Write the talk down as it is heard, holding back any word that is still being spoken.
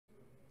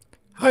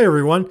Hi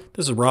everyone,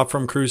 this is Rob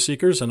from Cruise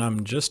Seekers, and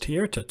I'm just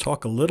here to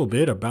talk a little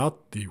bit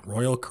about the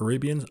Royal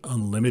Caribbean's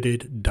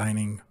Unlimited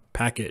Dining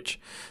Package.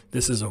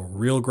 This is a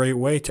real great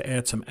way to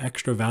add some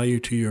extra value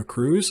to your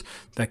cruise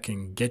that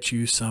can get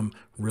you some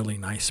really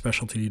nice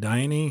specialty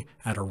dining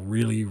at a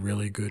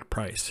really good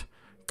price.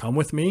 Come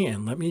with me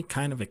and let me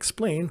kind of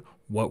explain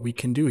what we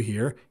can do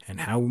here and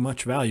how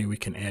much value we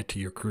can add to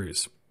your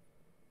cruise.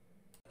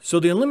 So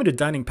the Unlimited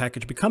Dining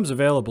Package becomes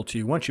available to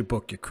you once you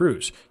book your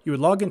cruise. You would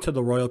log into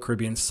the Royal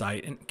Caribbean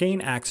site and gain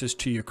access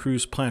to your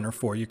cruise planner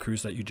for your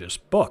cruise that you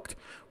just booked.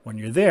 When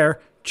you're there,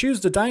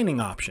 choose the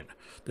dining option.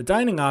 The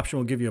dining option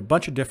will give you a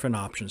bunch of different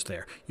options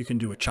there. You can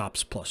do a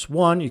Chops Plus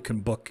One, you can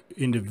book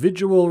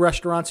individual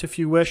restaurants if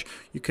you wish,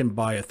 you can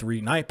buy a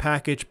 3-night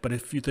package, but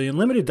if the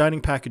Unlimited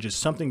Dining Package is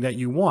something that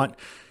you want,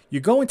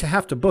 you're going to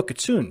have to book it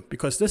soon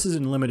because this is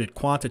in limited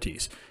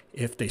quantities.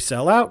 If they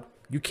sell out,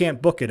 you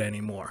can't book it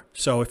anymore.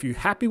 So if you're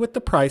happy with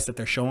the price that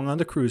they're showing on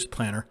the cruise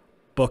planner,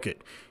 book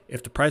it.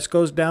 If the price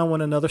goes down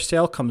when another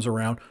sale comes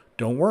around,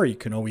 don't worry. You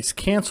can always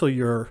cancel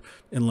your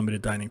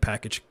Unlimited Dining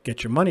Package,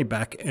 get your money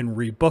back, and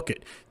rebook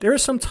it. There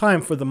is some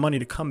time for the money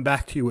to come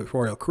back to you with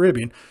Royal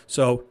Caribbean,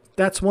 so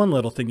that's one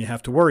little thing you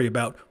have to worry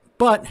about.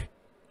 But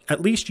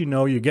at least you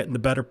know you're getting the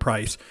better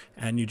price,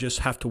 and you just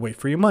have to wait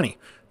for your money.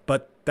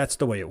 But that's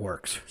the way it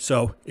works.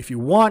 So if you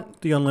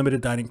want the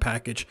Unlimited Dining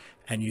Package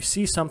and you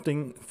see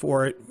something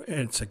for it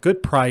and it's a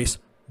good price,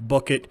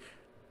 book it,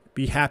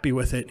 be happy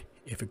with it.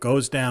 If it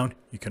goes down,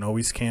 you can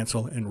always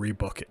cancel and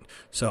rebook it.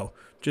 So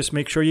just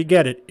make sure you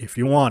get it if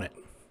you want it.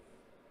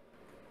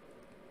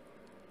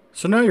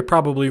 So now you're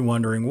probably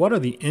wondering, what are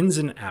the ins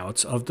and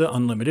outs of the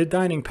Unlimited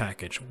Dining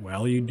Package?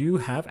 Well, you do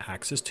have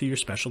access to your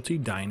specialty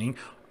dining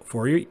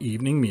for your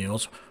evening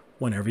meals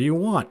whenever you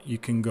want. You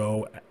can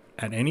go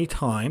at any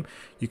time.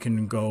 You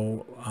can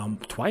go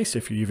twice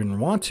if you even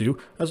want to,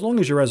 as long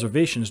as your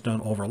reservations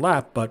don't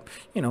overlap. But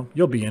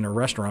you'll be in a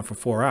restaurant for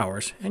 4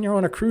 hours and you're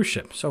on a cruise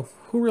ship, so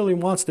who really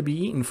wants to be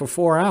eating for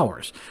 4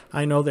 hours?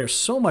 I know there's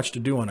so much to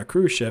do on a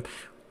cruise ship.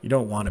 You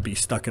don't want to be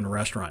stuck in a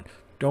restaurant.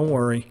 Don't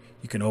worry,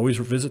 you can always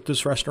visit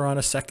this restaurant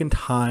a second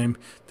time.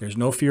 There's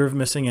no fear of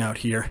missing out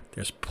here.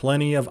 There's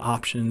plenty of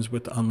options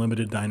with the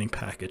Unlimited Dining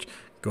Package.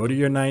 Go to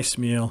your nice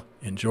meal,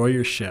 enjoy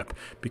your ship,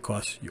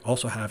 because you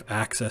also have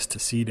access to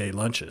sea day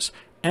lunches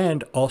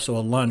and also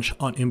a lunch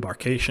on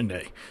embarkation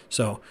day.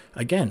 So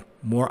again,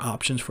 more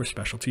options for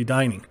specialty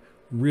dining.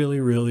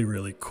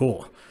 Really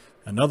cool.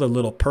 Another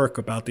little perk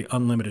about the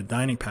Unlimited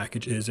Dining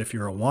Package is if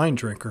you're a wine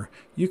drinker,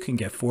 you can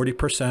get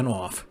 40%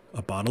 off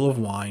a bottle of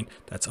wine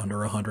that's under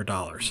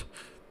 $100.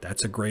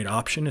 That's a great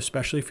option,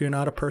 especially if you're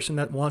not a person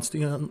that wants the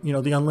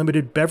the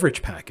unlimited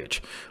beverage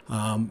package.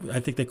 I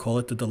think they call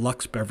it the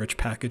deluxe beverage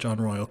package on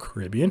Royal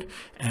Caribbean.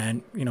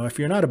 And if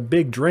you're not a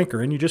big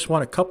drinker and you just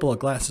want a couple of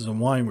glasses of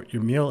wine with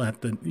your meal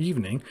at the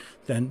evening,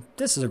 then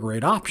this is a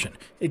great option.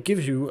 It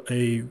gives you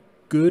a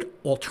good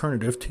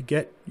alternative to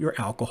get your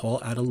alcohol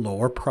at a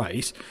lower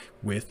price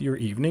with your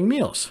evening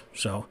meals.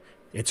 So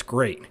it's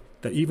great.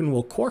 That even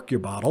will cork your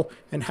bottle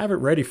and have it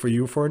ready for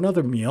you for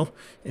another meal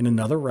in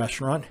another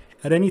restaurant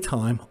at any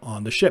time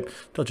on the ship.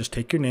 They'll just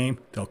take your name,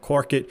 they'll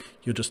cork it,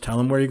 you'll just tell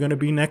them where you're going to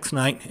be next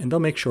night, and they'll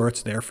make sure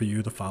it's there for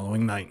you the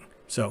following night.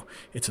 So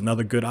it's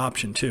another good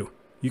option too.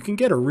 You can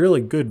get a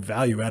really good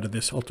value out of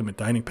this Ultimate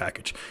Dining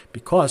Package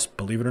because,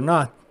 believe it or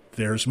not,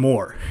 there's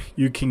more.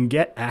 You can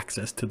get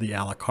access to the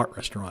a la carte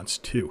restaurants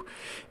too.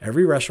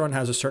 Every restaurant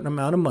has a certain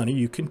amount of money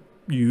you can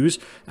use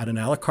at an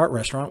a la carte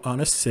restaurant on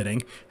a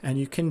sitting, and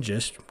you can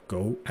just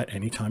go at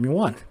any time you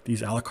want.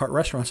 These a la carte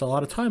restaurants a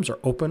lot of times are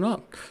open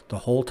up the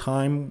whole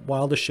time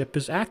while the ship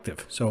is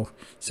active. So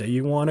say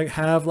you want to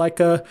have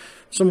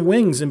some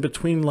wings in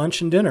between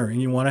lunch and dinner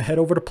and you want to head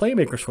over to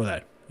Playmakers for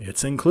that,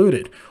 it's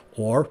included.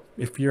 Or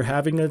if you're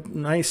having a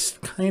nice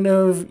kind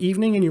of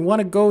evening and you want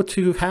to go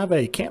to have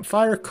a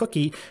campfire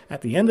cookie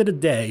at the end of the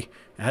day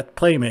at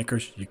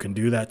Playmakers, you can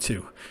do that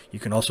too. You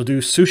can also do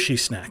sushi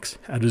snacks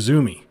at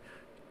Azumi.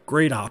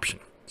 Great option.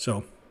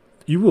 So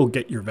you will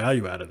get your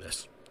value out of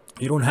this.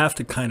 You don't have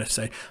to kind of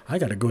say, I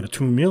got to go to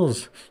 2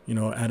 meals,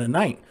 at a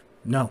night.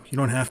 No, you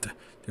don't have to.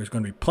 There's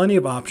going to be plenty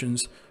of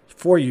options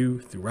for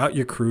you throughout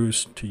your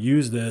cruise to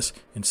use this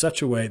in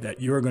such a way that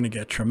you're going to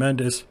get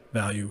tremendous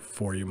value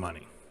for your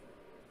money.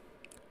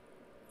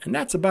 And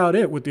that's about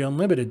it with the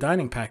Unlimited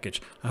Dining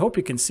Package. I hope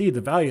you can see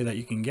the value that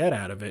you can get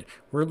out of it.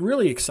 We're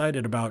really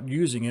excited about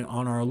using it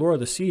on our Allure of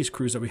the Seas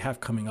cruise that we have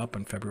coming up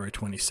on February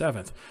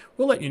 27th.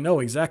 We'll let you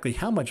know exactly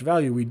how much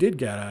value we did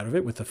get out of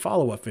it with the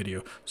follow-up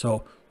video,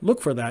 so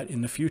look for that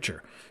in the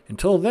future.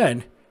 Until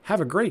then,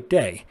 have a great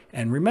day,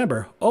 and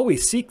remember,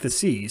 always seek the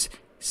seas,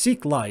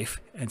 seek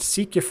life, and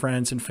seek your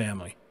friends and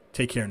family.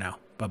 Take care now.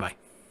 Bye-bye.